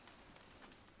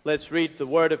Let's read the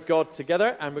Word of God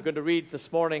together, and we're going to read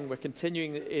this morning, we're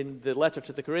continuing in the letter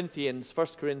to the Corinthians, 1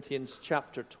 Corinthians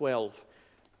chapter 12,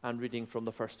 and reading from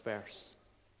the first verse.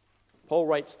 Paul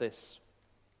writes this.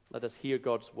 Let us hear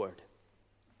God's Word.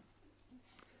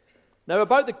 Now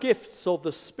about the gifts of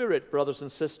the Spirit, brothers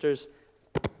and sisters,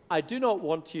 I do not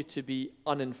want you to be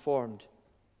uninformed.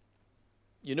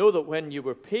 You know that when you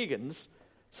were pagans,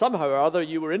 somehow or other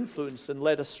you were influenced and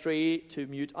led astray to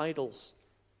mute idols.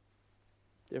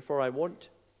 Therefore, I want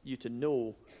you to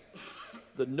know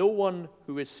that no one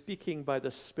who is speaking by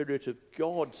the Spirit of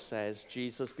God says,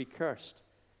 Jesus be cursed.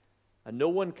 And no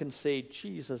one can say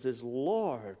Jesus is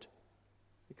Lord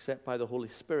except by the Holy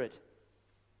Spirit.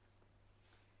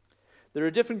 There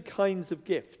are different kinds of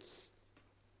gifts,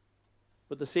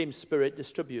 but the same Spirit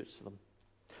distributes them.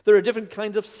 There are different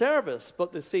kinds of service,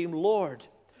 but the same Lord.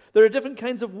 There are different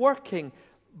kinds of working,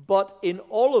 but in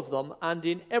all of them and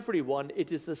in everyone,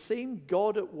 it is the same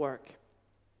God at work.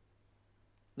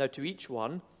 Now to each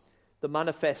one, the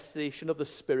manifestation of the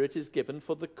Spirit is given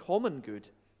for the common good.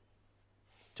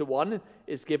 To one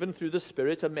is given through the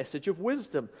Spirit a message of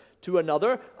wisdom, to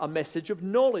another a message of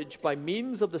knowledge by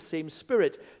means of the same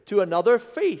Spirit, to another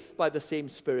faith by the same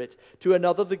Spirit, to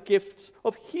another the gifts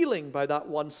of healing by that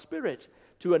one Spirit,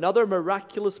 to another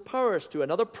miraculous powers, to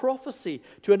another prophecy,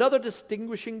 to another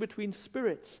distinguishing between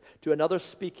spirits, to another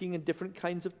speaking in different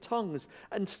kinds of tongues,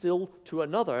 and still to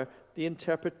another the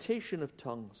interpretation of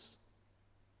tongues.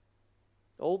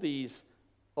 All these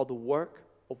are the work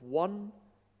of one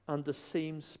and the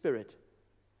same Spirit,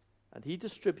 and he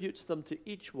distributes them to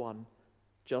each one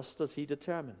just as he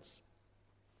determines.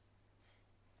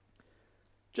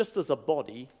 Just as a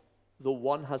body, though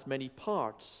one has many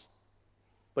parts,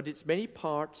 but its many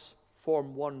parts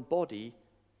form one body,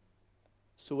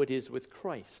 so it is with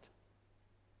Christ.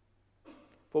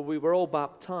 For we were all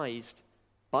baptized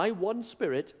by one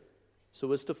Spirit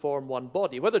so as to form one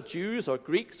body, whether Jews or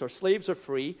Greeks or slaves or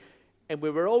free, and we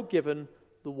were all given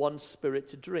the one Spirit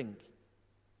to drink.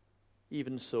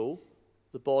 Even so,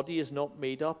 the body is not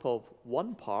made up of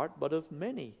one part, but of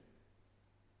many.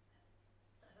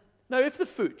 Now, if the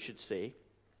foot should say,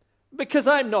 because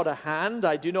I'm not a hand,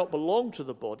 I do not belong to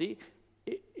the body,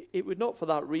 it would not for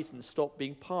that reason stop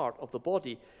being part of the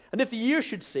body. And if the ear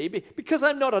should say, because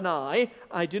I'm not an eye,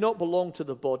 I do not belong to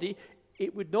the body,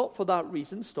 it would not for that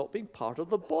reason stop being part of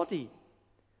the body.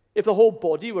 If the whole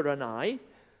body were an eye,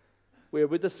 where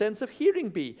would the sense of hearing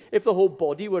be? If the whole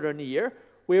body were an ear,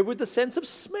 where would the sense of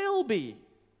smell be?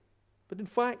 But in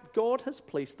fact, God has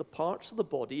placed the parts of the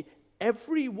body,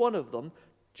 every one of them,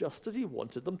 just as he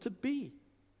wanted them to be.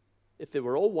 If they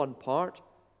were all one part,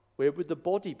 where would the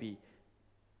body be?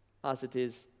 As it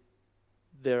is,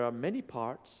 there are many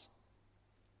parts,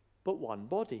 but one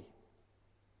body.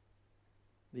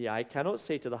 The eye cannot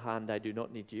say to the hand, I do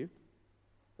not need you.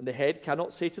 And the head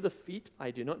cannot say to the feet, I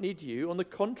do not need you. On the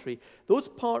contrary, those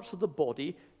parts of the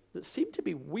body that seem to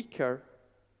be weaker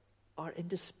are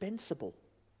indispensable.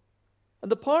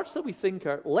 And the parts that we think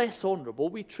are less honorable,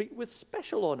 we treat with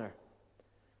special honor.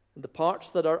 And the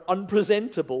parts that are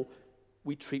unpresentable,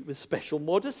 we treat with special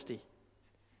modesty,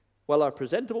 while our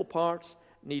presentable parts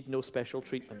need no special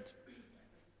treatment.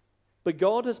 But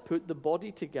God has put the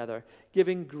body together,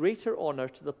 giving greater honor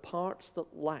to the parts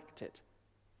that lacked it,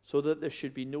 so that there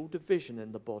should be no division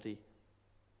in the body,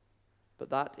 but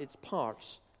that its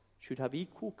parts should have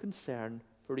equal concern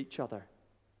for each other.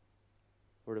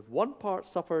 For if one part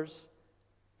suffers,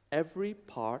 every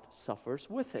part suffers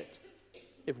with it.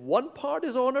 If one part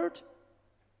is honored,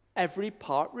 every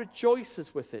part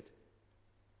rejoices with it.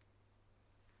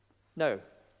 Now,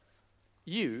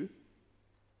 you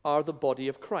are the body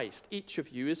of Christ. Each of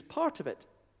you is part of it.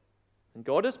 And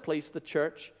God has placed the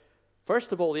church,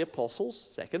 first of all the apostles,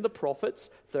 second the prophets,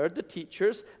 third the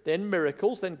teachers, then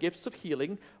miracles, then gifts of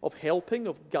healing, of helping,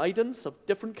 of guidance, of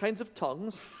different kinds of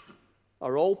tongues.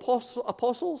 Are all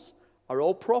apostles? Are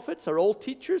all prophets? Are all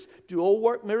teachers? Do all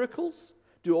work miracles?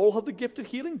 Do all have the gift of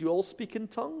healing? Do all speak in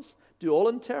tongues? Do all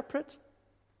interpret?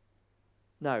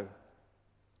 Now,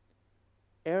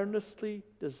 earnestly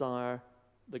desire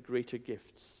the greater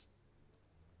gifts,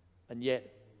 and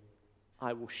yet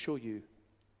I will show you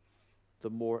the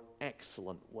more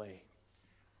excellent way.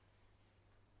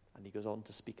 And he goes on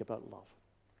to speak about love.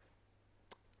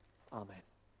 Amen.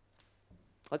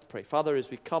 Let's pray. Father,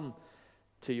 as we come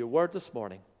to your word this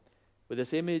morning, with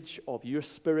this image of your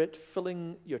Spirit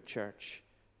filling your church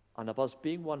and of us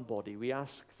being one body, we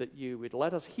ask that you would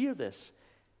let us hear this,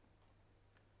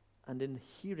 and in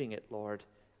hearing it, Lord,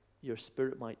 your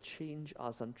Spirit might change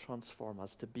us and transform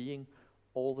us to being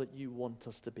all that you want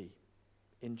us to be.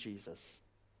 In Jesus.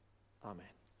 Amen.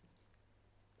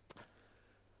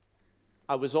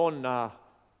 I was on the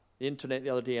internet the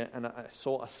other day, and I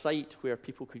saw a site where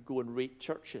people could go and rate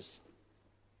churches.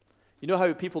 You know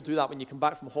how people do that when you come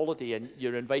back from holiday and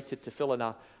you're invited to fill in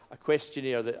a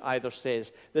questionnaire that either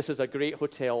says, this is a great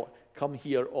hotel, come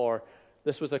here, or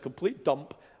this was a complete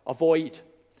dump, avoid.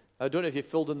 I don't know if you've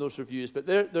filled in those reviews, but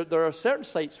there are certain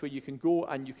sites where you can go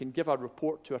and you can give a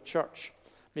report to a church.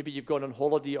 Maybe you've gone on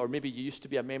holiday, or maybe you used to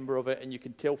be a member of it, and you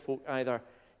can tell folk either,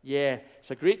 yeah,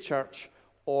 it's a great church,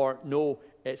 or no,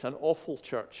 it's an awful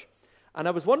church. And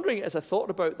I was wondering, as I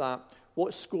thought about that,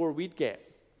 what score we'd get.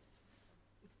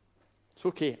 It's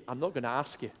okay, I'm not going to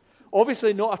ask you.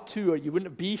 Obviously not a 2, or you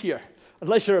wouldn't be here,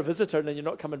 unless you're a visitor and then you're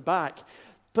not coming back.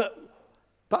 But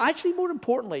actually, more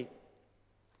importantly,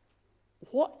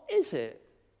 what is it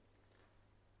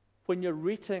when you're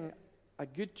rating a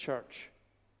good church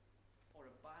or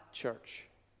a bad church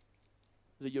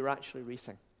that you're actually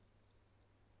rating?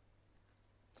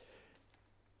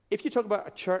 If you talk about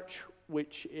a church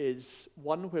which is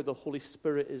one where the Holy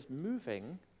Spirit is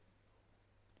moving,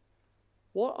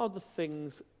 what are the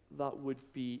things that would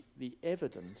be the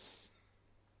evidence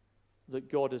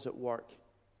that God is at work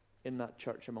in that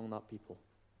church among that people?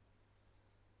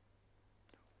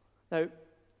 Now,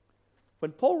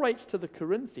 when Paul writes to the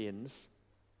Corinthians,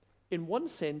 in one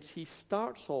sense, he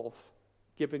starts off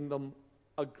giving them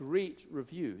a great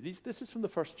review. This is from the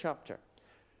first chapter.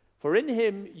 For in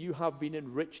him you have been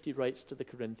enriched, he writes to the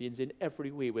Corinthians, in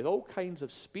every way, with all kinds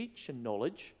of speech and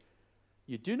knowledge.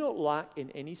 You do not lack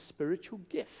in any spiritual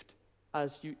gift,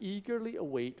 as you eagerly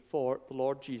await for the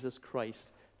Lord Jesus Christ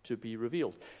to be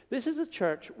revealed. This is a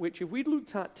church which, if we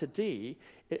looked at today,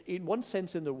 in one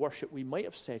sense in their worship, we might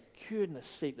have said, goodness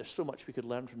sake, there's so much we could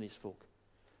learn from these folk.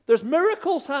 There's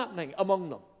miracles happening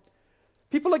among them.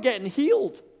 People are getting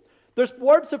healed. There's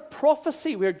words of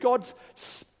prophecy where God's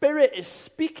Spirit is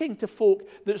speaking to folk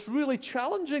that's really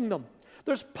challenging them.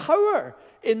 There's power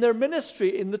in their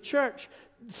ministry in the church.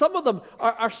 Some of them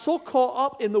are so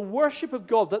caught up in the worship of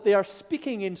God that they are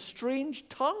speaking in strange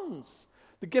tongues.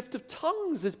 The gift of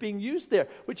tongues is being used there,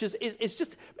 which is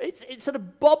it's sort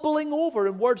of bubbling over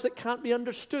in words that can't be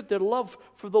understood, their love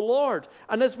for the Lord.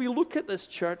 And as we look at this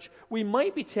church, we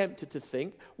might be tempted to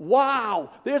think,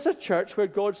 wow, there's a church where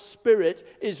God's Spirit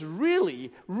is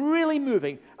really, really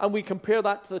moving. And we compare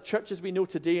that to the churches we know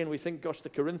today, and we think, gosh, the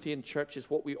Corinthian church is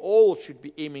what we all should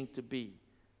be aiming to be.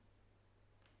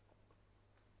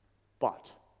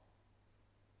 But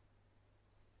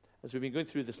as we've been going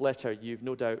through this letter, you've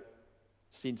no doubt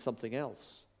seen something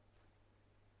else.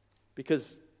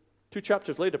 Because 2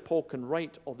 chapters later, Paul can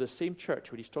write of the same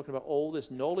church where he's talking about all this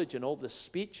knowledge and all this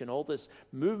speech and all this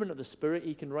movement of the Spirit.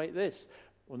 He can write this.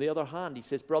 On the other hand, he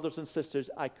says, brothers and sisters,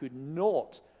 I could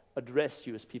not address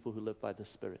you as people who live by the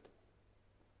Spirit,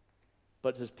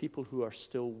 but as people who are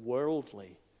still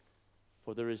worldly,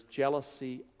 for there is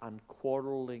jealousy and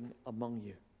quarreling among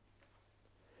you.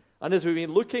 And as we've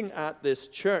been looking at this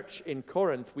church in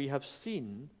Corinth, we have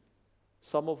seen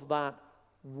some of that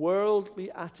worldly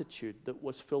attitude that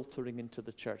was filtering into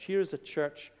the church. Here is a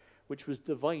church which was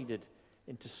divided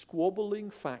into squabbling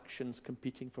factions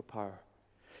competing for power.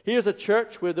 Here's a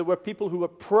church where there were people who were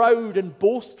proud and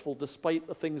boastful despite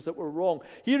the things that were wrong.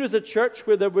 Here is a church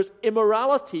where there was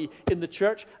immorality in the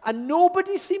church and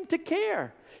nobody seemed to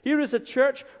care. Here is a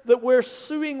church that were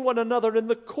suing one another in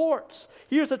the courts.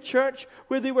 Here's a church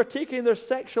where they were taking their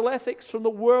sexual ethics from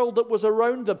the world that was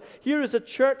around them. Here is a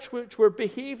church which were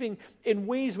behaving in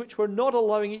ways which were not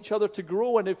allowing each other to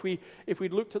grow. And if we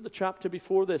looked at the chapter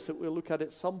before this, that we'll look at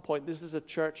at some point, this is a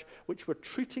church which were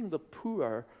treating the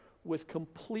poor with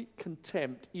complete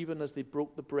contempt, even as they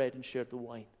broke the bread and shared the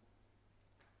wine.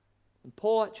 And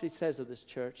Paul actually says of this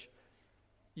church,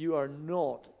 you are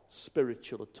not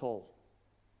spiritual at all.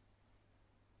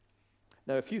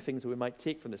 Now, a few things that we might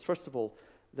take from this. First of all,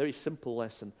 a very simple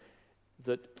lesson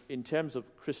that in terms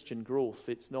of Christian growth,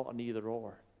 it's not an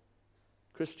either-or.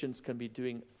 Christians can be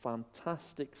doing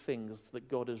fantastic things that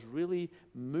God is really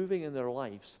moving in their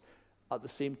lives at the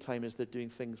same time as they're doing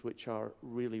things which are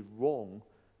really wrong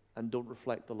and don't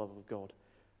reflect the love of God.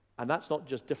 And that's not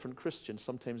just different Christians.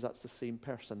 Sometimes that's the same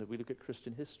person. If we look at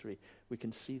Christian history, we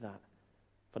can see that.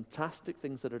 Fantastic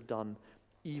things that are done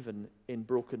even in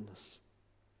brokenness.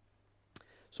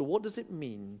 So what does it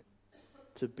mean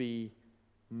to be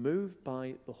moved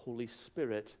by the Holy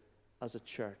Spirit as a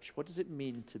church? What does it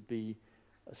mean to be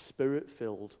a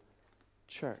Spirit-filled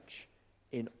church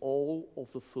in all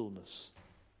of the fullness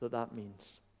that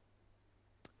means?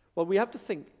 Well, we have to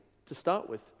think, to start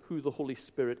with, who the Holy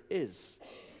Spirit is.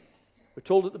 We're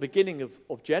told at the beginning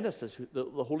of Genesis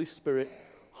that the Holy Spirit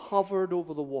hovered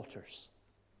over the waters.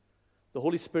 The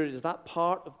Holy Spirit is that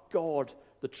part of God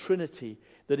the Trinity,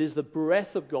 that is the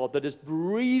breath of God that is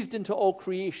breathed into all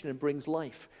creation and brings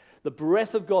life. The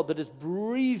breath of God that is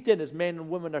breathed in as men and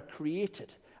women are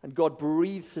created, and God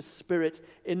breathes His Spirit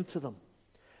into them.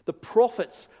 The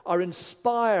prophets are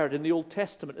inspired in the Old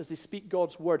Testament as they speak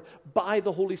God's word by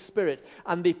the Holy Spirit,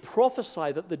 and they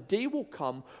prophesy that the day will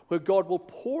come where God will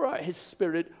pour out His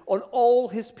Spirit on all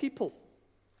His people.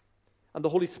 And the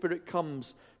Holy Spirit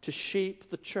comes to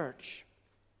shape the church.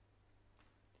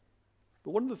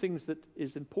 But one of the things that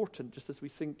is important, just as we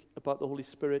think about the Holy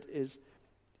Spirit, is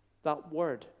that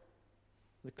word.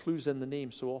 The clue's in the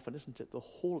name so often, isn't it? The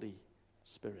Holy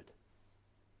Spirit.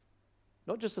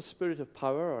 Not just a spirit of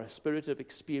power or a spirit of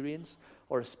experience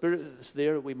or a spirit that's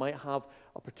there that we might have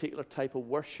a particular type of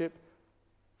worship,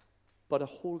 but a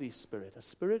Holy Spirit, a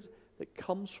spirit that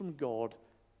comes from God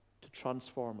to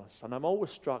transform us. And I'm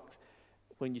always struck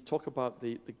when you talk about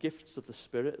the gifts of the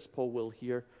Spirit, as Paul will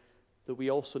here, that we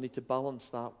also need to balance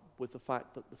that with the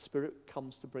fact that the Spirit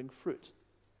comes to bring fruit.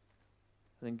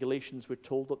 And in Galatians we're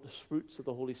told that the fruits of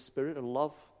the Holy Spirit are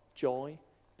love, joy,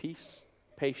 peace,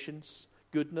 patience,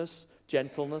 goodness,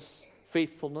 gentleness,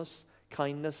 faithfulness,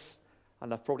 kindness,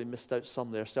 and I've probably missed out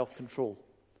some there, self-control.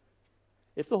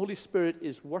 If the Holy Spirit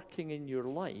is working in your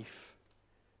life,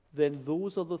 then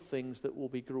those are the things that will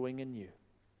be growing in you.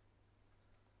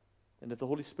 And if the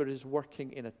Holy Spirit is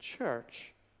working in a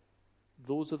church,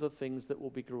 those are the things that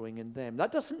will be growing in them.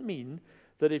 That doesn't mean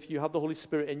that if you have the Holy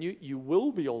Spirit in you, you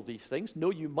will be all these things. No,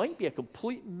 you might be a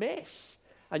complete mess,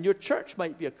 and your church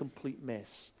might be a complete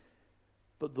mess.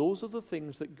 But those are the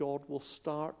things that God will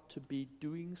start to be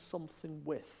doing something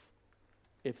with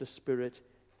if the Spirit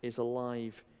is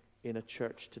alive in a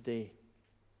church today.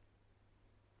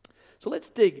 So let's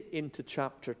dig into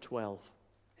chapter 12.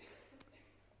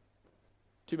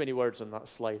 Too many words on that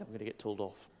slide. I'm going to get told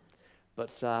off.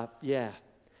 But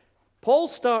Paul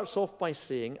starts off by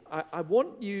saying, I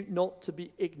want you not to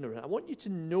be ignorant. I want you to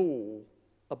know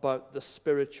about the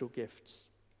spiritual gifts.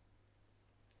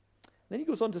 Then he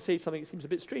goes on to say something that seems a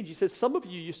bit strange. He says, some of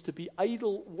you used to be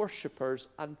idol worshippers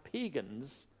and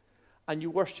pagans, and you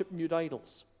worship nude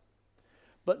idols.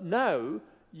 But now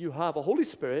you have a Holy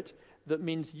Spirit that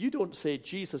means you don't say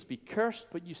Jesus be cursed,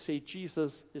 but you say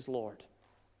Jesus is Lord.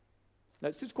 Now,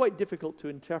 it's just quite difficult to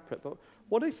interpret, but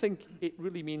what I think it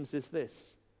really means is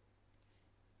this.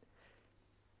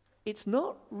 It's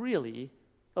not really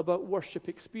about worship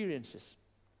experiences.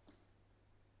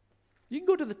 You can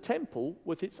go to the temple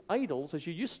with its idols as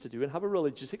you used to do and have a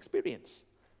religious experience.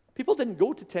 People didn't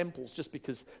go to temples just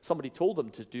because somebody told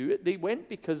them to do it. They went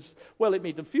because, well, it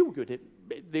made them feel good.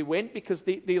 They went because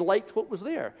they liked what was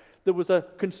there. There was a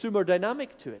consumer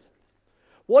dynamic to it.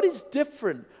 What is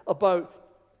different about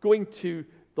going to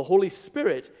the Holy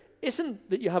Spirit isn't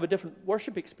that you have a different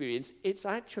worship experience. It's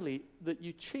actually that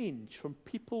you change from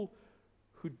people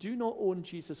who do not own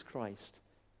Jesus Christ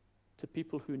to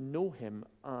people who know Him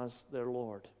as their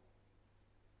Lord.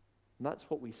 And that's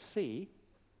what we say,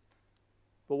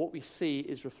 but what we say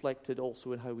is reflected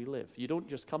also in how we live. You don't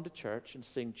just come to church and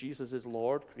sing Jesus is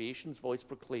Lord, creation's voice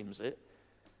proclaims it,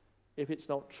 if it's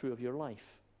not true of your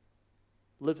life,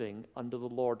 living under the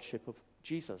lordship of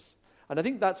Jesus. And I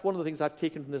think that's one of the things I've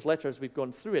taken from this letter as we've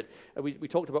gone through it. We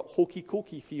talked about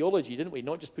hokey-cokey theology, didn't we?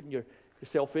 Not just putting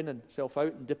yourself in and self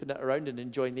out and dipping it around and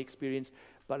enjoying the experience,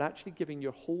 but actually giving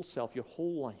your whole self, your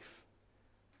whole life,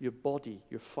 your body,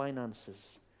 your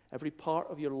finances, every part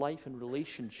of your life and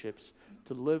relationships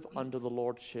to live under the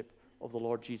lordship of the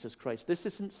Lord Jesus Christ. This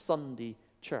isn't Sunday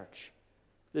church.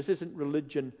 This isn't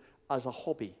religion as a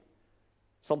hobby,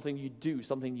 something you do,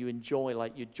 something you enjoy,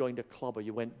 like you joined a club or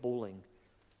you went bowling.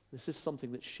 This is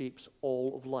something that shapes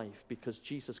all of life because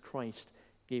Jesus Christ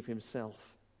gave Himself.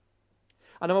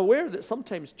 And I'm aware that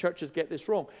sometimes churches get this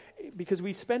wrong because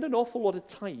we spend an awful lot of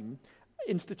time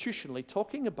institutionally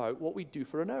talking about what we do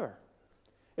for an hour.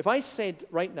 If I said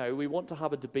right now we want to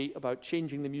have a debate about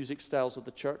changing the music styles of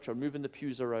the church or moving the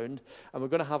pews around, and we're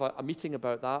going to have a meeting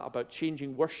about that, about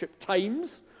changing worship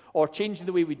times or changing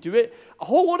the way we do it, a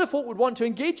whole lot of folk would want to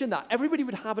engage in that. Everybody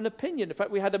would have an opinion. In fact,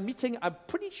 we had a meeting, I'm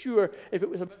pretty sure if it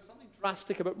was about something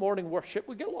drastic about morning worship,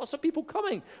 we'd get lots of people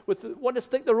coming want to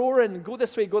stick their oar in and go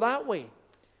this way, go that way.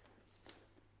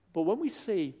 But when we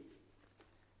say,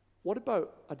 what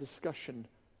about a discussion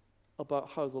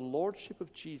about how the lordship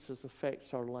of Jesus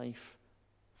affects our life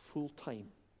full time?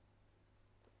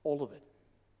 All of it.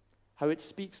 How it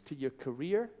speaks to your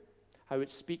career, how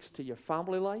it speaks to your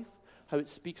family life, how it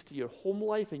speaks to your home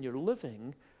life and your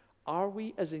living. Are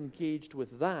we as engaged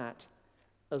with that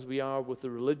as we are with the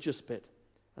religious bit?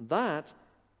 And that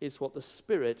is what the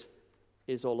Spirit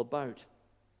is all about.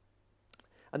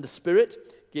 And the Spirit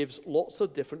gives lots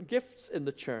of different gifts in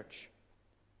the church.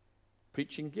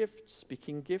 Preaching gifts,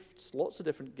 speaking gifts, lots of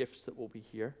different gifts that will be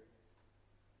here.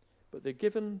 But they're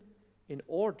given in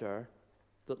order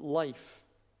that life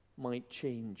might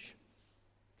change.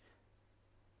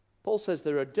 Paul says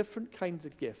there are different kinds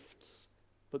of gifts,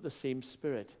 but the same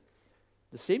Spirit.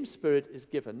 The same Spirit is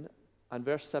given, and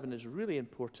verse 7 is really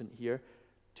important here,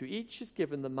 to each is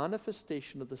given the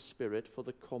manifestation of the Spirit for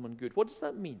the common good. What does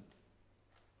that mean?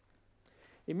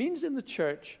 It means in the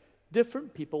church,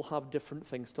 different people have different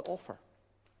things to offer.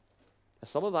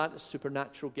 Some of that is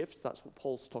supernatural gifts. That's what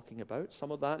Paul's talking about.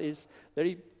 Some of that is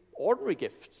very ordinary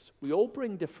gifts. We all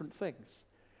bring different things.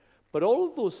 But all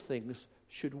of those things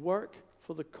should work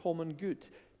for the common good,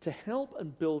 to help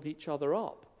and build each other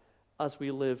up as we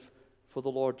live for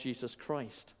the Lord Jesus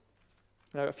Christ.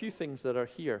 Now, a few things that are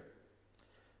here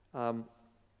as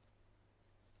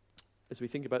we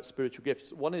think about spiritual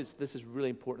gifts. One is, this is really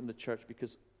important in the church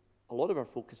because a lot of our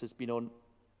focus has been on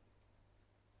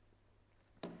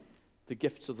the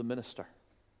gifts of the minister.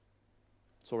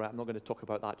 It's all right, I'm not going to talk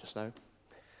about that just now.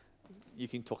 You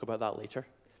can talk about that later.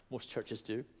 Most churches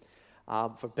do,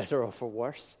 for better or for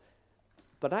worse.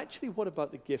 But actually, what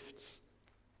about the gifts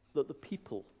that the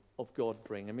people of God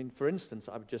bring? I mean, for instance,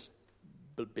 I would just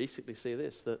basically say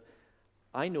this, that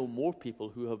I know more people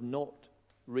who have not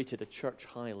rated a church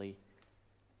highly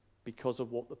because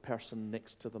of what the person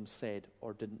next to them said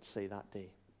or didn't say that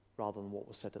day, rather than what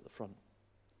was said at the front.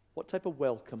 What type of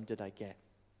welcome did I get?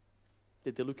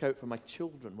 Did they look out for my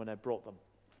children when I brought them?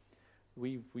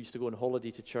 We used to go on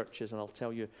holiday to churches, and I'll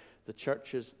tell you, the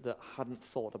churches that hadn't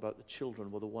thought about the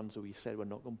children were the ones that we said, we're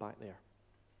not going back there.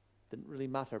 Didn't really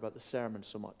matter about the sermon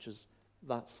so much as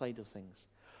that side of things.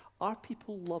 Are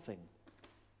people loving?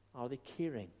 Are they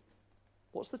caring?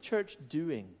 What's the church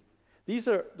doing? These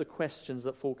are the questions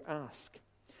that folk ask.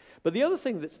 But the other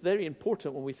thing that's very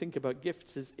important when we think about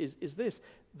gifts is this,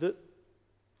 that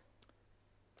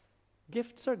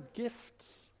gifts are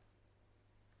gifts.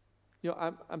 You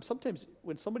know, I'm sometimes,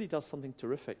 when somebody does something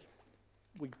terrific,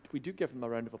 we do give them a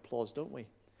round of applause, don't we?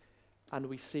 And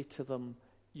we say to them,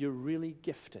 you're really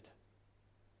gifted.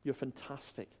 You're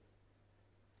fantastic.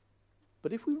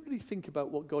 But if we really think about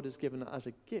what God has given as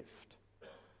a gift,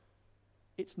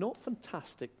 it's not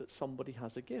fantastic that somebody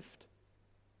has a gift,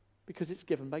 because it's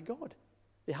given by God.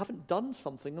 They haven't done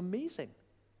something amazing.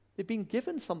 They've been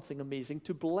given something amazing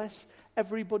to bless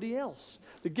everybody else.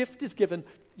 The gift is given,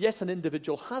 yes, an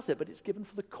individual has it, but it's given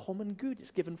for the common good.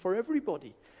 It's given for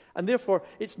everybody. And therefore,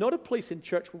 it's not a place in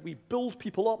church where we build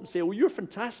people up and say, oh, you're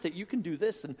fantastic, you can do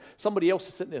this, and somebody else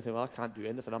is sitting there thinking, well, I can't do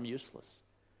anything, I'm useless.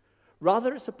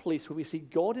 Rather, it's a place where we say,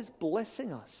 God is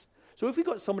blessing us. So if we've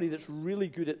got somebody that's really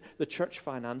good at the church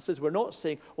finances, we're not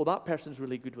saying, oh, that person's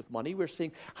really good with money. We're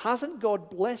saying, hasn't God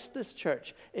blessed this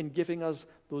church in giving us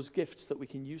those gifts that we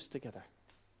can use together?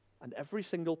 And every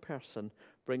single person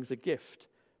brings a gift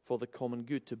for the common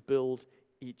good to build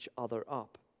each other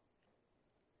up.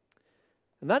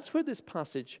 And that's where this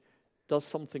passage does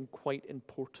something quite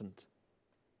important.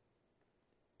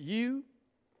 You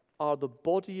are the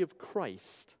body of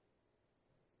Christ,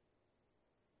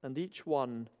 and each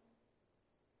one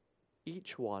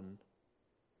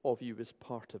of you is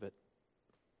part of it.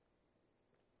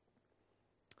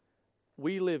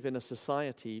 We live in a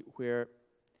society where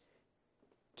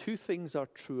two things are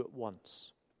true at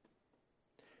once.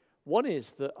 One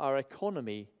is that our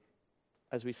economy,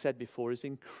 as we said before, is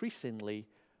increasingly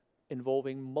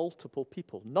involving multiple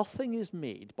people. Nothing is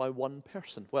made by one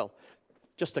person. Well,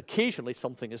 just occasionally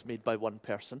something is made by one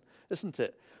person, isn't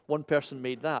it? One person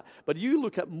made that. But you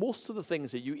look at most of the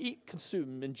things that you eat,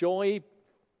 consume, enjoy,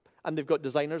 and they've got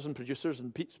designers and producers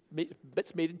and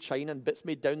bits made in China and bits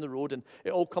made down the road, and it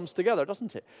all comes together,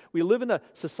 doesn't it? We live in a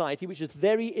society which is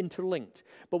very interlinked,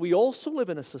 but we also live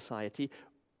in a society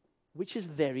which is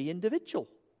very individual.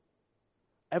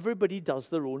 Everybody does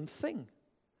their own thing.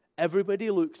 Everybody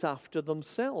looks after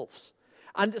themselves.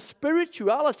 And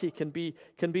spirituality can be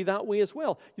that way as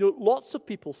well. You know, lots of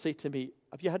people say to me,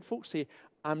 have you had folks say,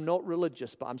 I'm not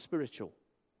religious, but I'm spiritual?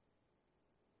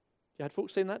 You had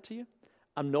folks saying that to you?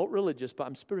 I'm not religious, but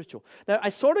I'm spiritual. Now, I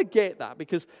sort of get that,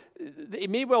 because it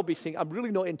may well be saying, I'm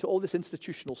really not into all this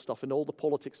institutional stuff and all the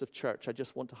politics of church. I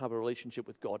just want to have a relationship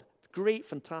with God. Great,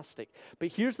 fantastic.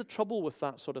 But here's the trouble with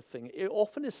that sort of thing. It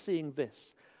often is saying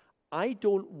this: I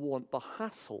don't want the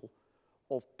hassle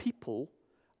of people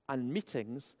and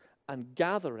meetings and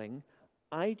gathering.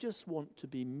 I just want to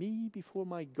be me before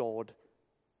my God,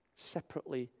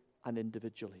 separately and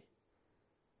individually.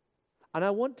 And I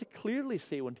want to clearly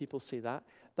say, when people say that,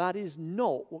 that is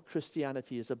not what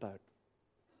Christianity is about.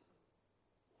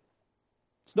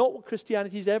 It's not what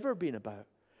Christianity's ever been about.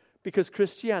 Because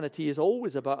Christianity is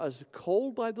always about us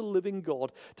called by the living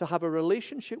God to have a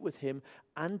relationship with him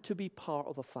and to be part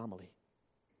of a family.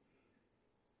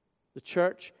 The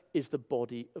church is the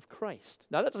body of Christ.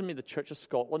 Now, that doesn't mean the Church of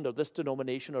Scotland or this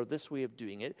denomination or this way of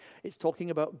doing it. It's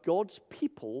talking about God's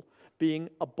people being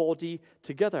a body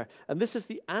together. And this is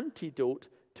the antidote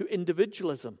to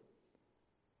individualism.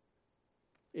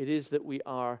 It is that we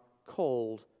are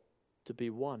called to be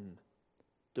one,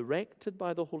 directed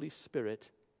by the Holy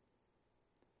Spirit,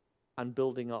 and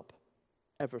building up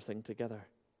everything together.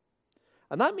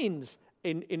 And that means,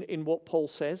 in what Paul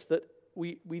says, that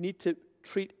we need to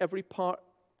treat every part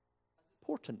as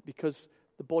important because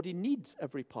the body needs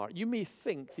every part. You may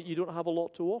think that you don't have a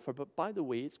lot to offer, but by the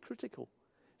way, it's critical.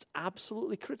 It's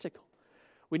absolutely critical.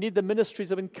 We need the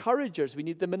ministries of encouragers. We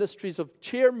need the ministries of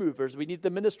chair movers. We need the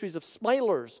ministries of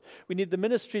smilers. We need the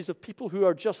ministries of people who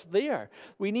are just there.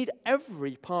 We need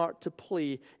every part to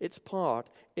play its part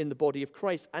in the body of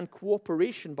Christ. And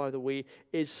cooperation, by the way,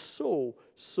 is so,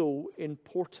 so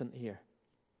important here.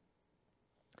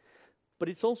 But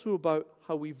it's also about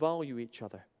how we value each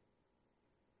other.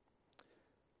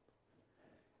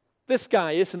 This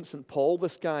guy isn't St. Paul.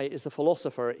 This guy is a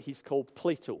philosopher. He's called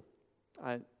Plato.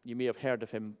 And you may have heard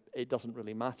of him. It doesn't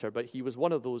really matter. But he was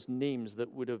one of those names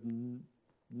that would have been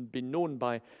known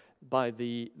by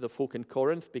the folk in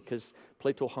Corinth, because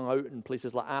Plato hung out in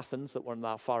places like Athens that weren't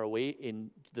that far away in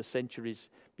the centuries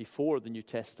before the New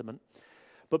Testament.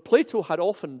 But Plato had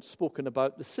often spoken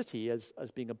about the city as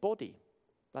being a body.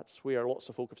 That's where lots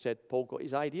of folk have said Paul got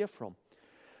his idea from.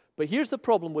 But here's the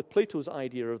problem with Plato's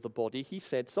idea of the body. He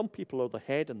said some people are the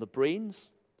head and the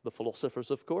brains, the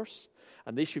philosophers, of course,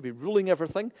 and they should be ruling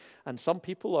everything. And some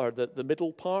people are the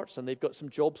middle parts, and they've got some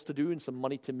jobs to do and some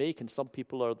money to make. And some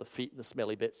people are the feet and the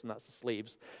smelly bits, and that's the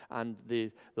slaves and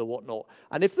the whatnot.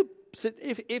 And if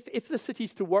the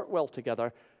city's to work well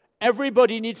together,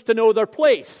 everybody needs to know their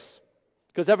place,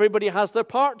 because everybody has their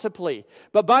part to play.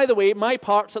 But by the way, my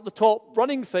part's at the top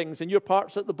running things, and your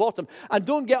part's at the bottom. And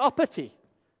don't get uppity.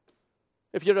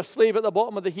 If you're a slave at the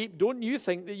bottom of the heap, don't you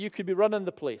think that you could be running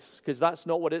the place, because that's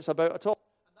not what it's about at all.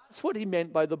 And that's what he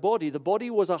meant by the body. The body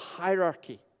was a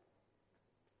hierarchy.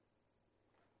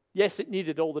 Yes, it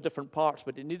needed all the different parts,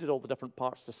 but it needed all the different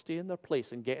parts to stay in their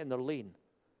place and get in their lane,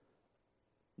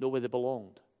 know where they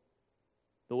belonged,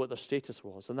 know what their status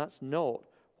was. And that's not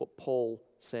what Paul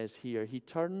says here. He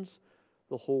turns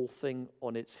the whole thing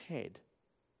on its head.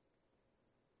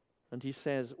 And he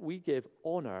says, we give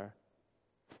honor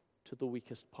to the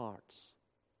weakest parts.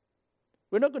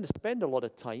 We're not going to spend a lot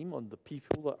of time on the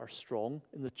people that are strong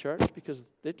in the church, because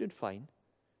they're doing fine.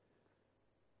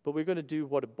 But we're going to do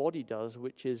what a body does,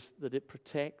 which is that it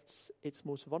protects its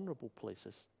most vulnerable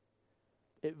places.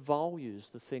 It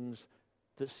values the things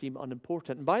that seem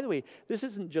unimportant. And by the way, this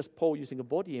isn't just Paul using a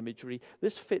body imagery.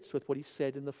 This fits with what he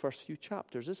said in the first few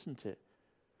chapters, isn't it?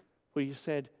 Where he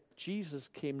said, Jesus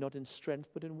came not in strength,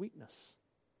 but in weakness.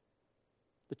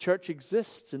 The church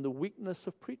exists in the weakness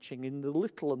of preaching, in the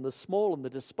little and the small and the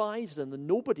despised and the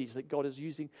nobodies that God is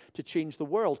using to change the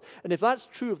world. And if that's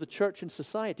true of the church in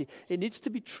society, it needs to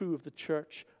be true of the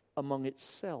church among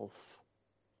itself.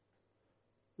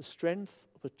 The strength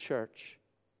of a church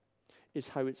is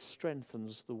how it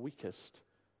strengthens the weakest,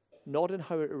 not in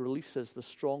how it releases the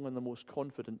strong and the most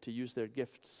confident to use their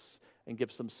gifts and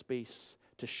gives them space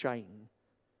to shine,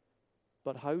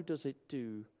 but how does it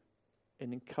do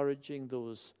in encouraging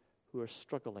those who are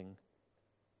struggling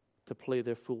to play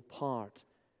their full part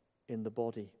in the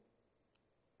body.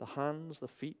 The hands, the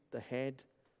feet, the head,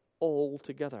 all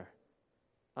together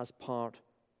as part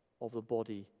of the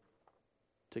body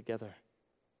together.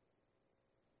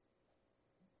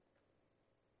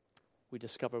 We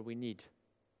discover we need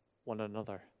one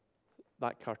another.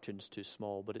 That cartoon's too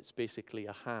small, but it's basically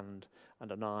a hand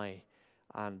and an eye,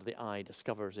 and the eye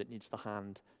discovers it needs the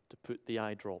hand to put the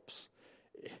eye drops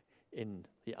in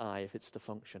the eye if it's to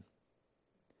function.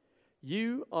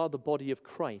 You are the body of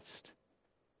Christ,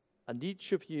 and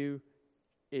each of you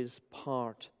is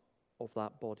part of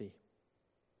that body.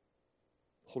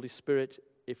 Holy Spirit,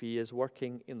 if he is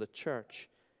working in the church,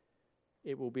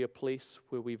 it will be a place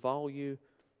where we value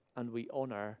and we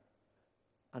honor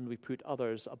and we put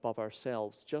others above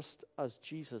ourselves, just as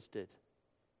Jesus did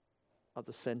at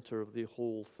the center of the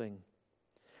whole thing.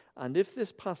 And if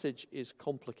this passage is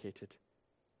complicated,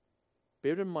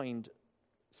 bear in mind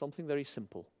something very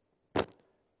simple,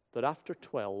 that after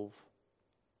 12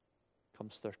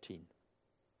 comes 13.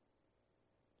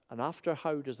 And after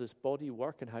how does this body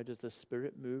work and how does this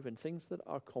spirit move and things that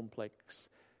are complex,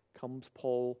 comes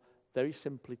Paul very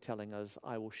simply telling us,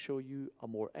 I will show you a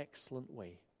more excellent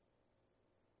way.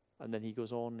 And then he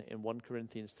goes on in 1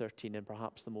 Corinthians 13, in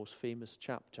perhaps the most famous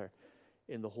chapter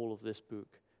in the whole of this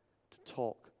book, to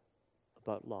talk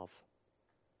about love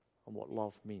and what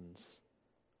love means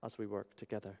as we work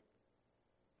together.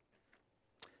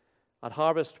 At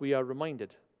Harvest, we are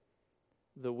reminded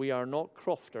that we are not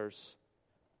crofters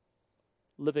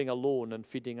living alone and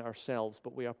feeding ourselves,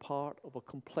 but we are part of a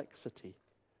complexity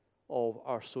of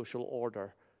our social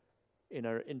order in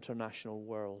our international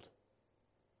world.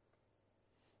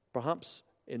 Perhaps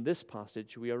in this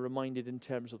passage we are reminded in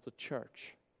terms of the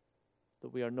church that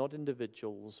we are not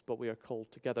individuals, but we are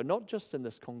called together, not just in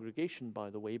this congregation, by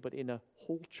the way, but in a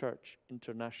whole church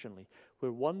internationally,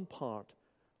 where one part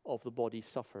of the body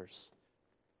suffers,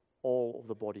 all of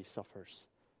the body suffers.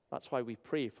 That's why we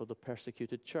pray for the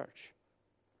persecuted church,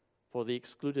 for the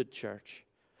excluded church.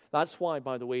 That's why,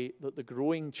 by the way, that the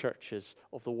growing churches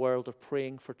of the world are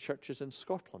praying for churches in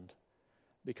Scotland,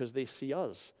 because they see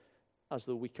us as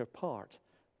the weaker part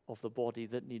of the body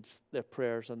that needs their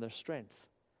prayers and their strength.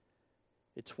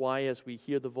 It's why, as we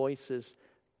hear the voices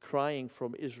crying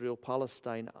from Israel,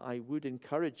 Palestine, I would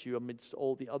encourage you, amidst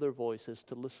all the other voices,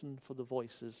 to listen for the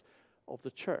voices of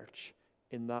the church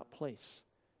in that place.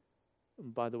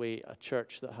 And by the way, a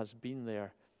church that has been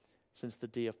there since the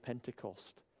day of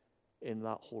Pentecost in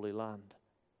that Holy Land.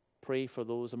 Pray for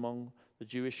those among the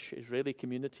Jewish Israeli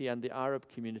community and the Arab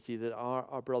community that are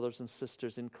our brothers and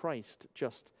sisters in Christ,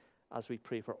 just as we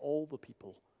pray for all the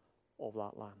people of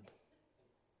that land.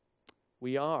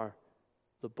 We are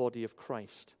the body of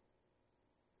Christ,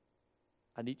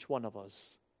 and each one of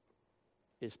us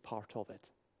is part of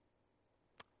it.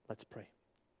 Let's pray.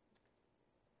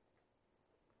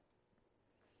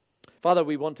 Father,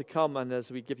 we want to come, and as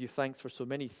we give you thanks for so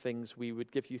many things, we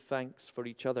would give you thanks for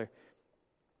each other.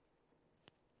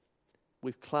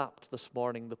 We've clapped this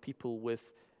morning the people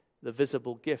with the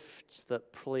visible gifts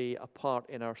that play a part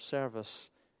in our service.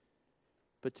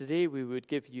 But today we would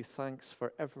give you thanks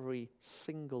for every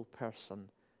single person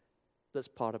that's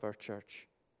part of our church.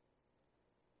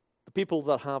 The people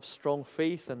that have strong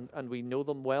faith, and we know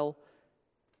them well,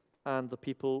 and the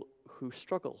people who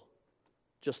struggle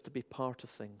just to be part of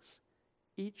things.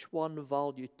 Each one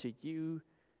valued to you,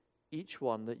 each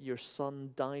one that your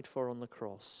Son died for on the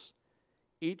cross,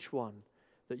 each one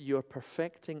that you are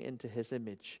perfecting into his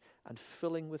image and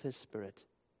filling with his Spirit.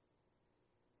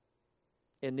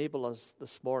 Enable us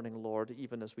this morning, Lord,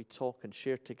 even as we talk and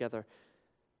share together,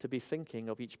 to be thinking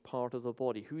of each part of the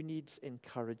body. Who needs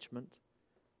encouragement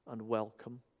and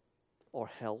welcome or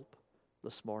help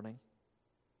this morning?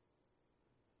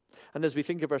 And as we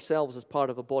think of ourselves as part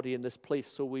of a body in this place,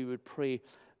 so we would pray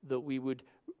that we would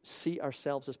see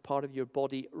ourselves as part of your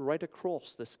body right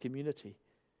across this community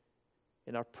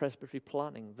in our presbytery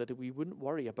planning, that we wouldn't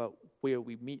worry about where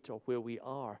we meet or where we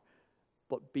are,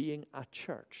 but being a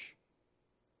church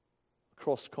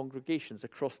across congregations,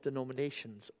 across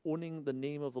denominations, owning the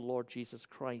name of the Lord Jesus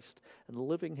Christ and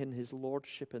living in his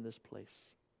lordship in this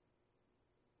place.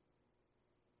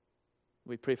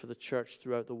 We pray for the church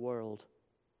throughout the world.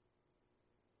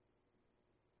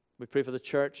 We pray for the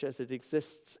church as it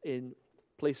exists in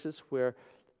places where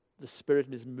the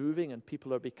Spirit is moving and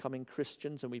people are becoming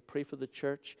Christians, and we pray for the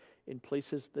church in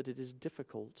places that it is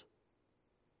difficult,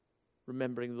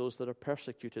 remembering those that are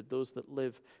persecuted, those that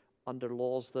live under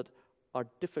laws that are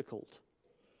difficult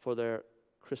for their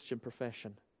Christian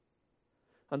profession.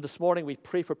 And this morning we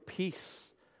pray for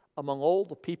peace among all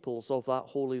the peoples of that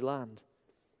holy land.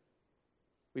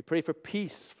 We pray for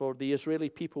peace for the Israeli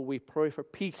people. We pray for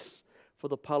peace for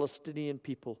the Palestinian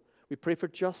people. We pray for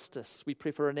justice. We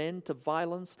pray for an end to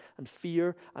violence and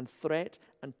fear and threat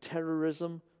and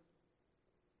terrorism.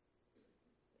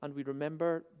 And we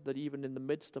remember that even in the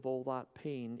midst of all that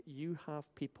pain, you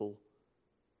have people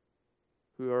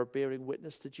who are bearing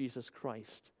witness to Jesus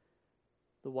Christ,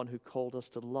 the one who called us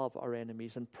to love our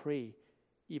enemies and pray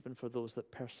even for those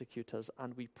that persecute us.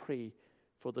 And we pray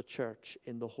for the church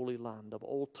in the Holy Land of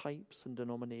all types and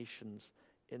denominations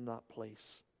in that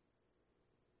place.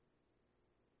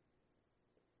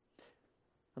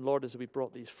 And Lord, as we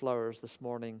brought these flowers this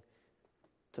morning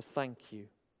to thank you,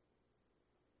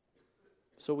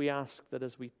 so we ask that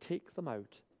as we take them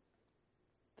out,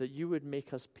 that you would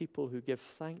make us people who give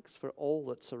thanks for all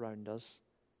that's around us,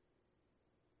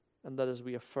 and that as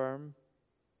we affirm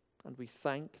and we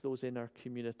thank those in our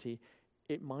community,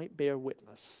 it might bear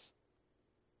witness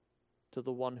to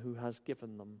the one who has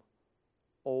given them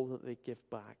all that they give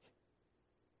back.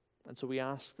 And so we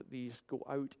ask that these go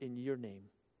out in your name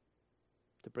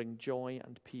to bring joy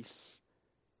and peace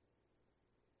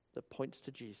that points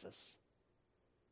to Jesus.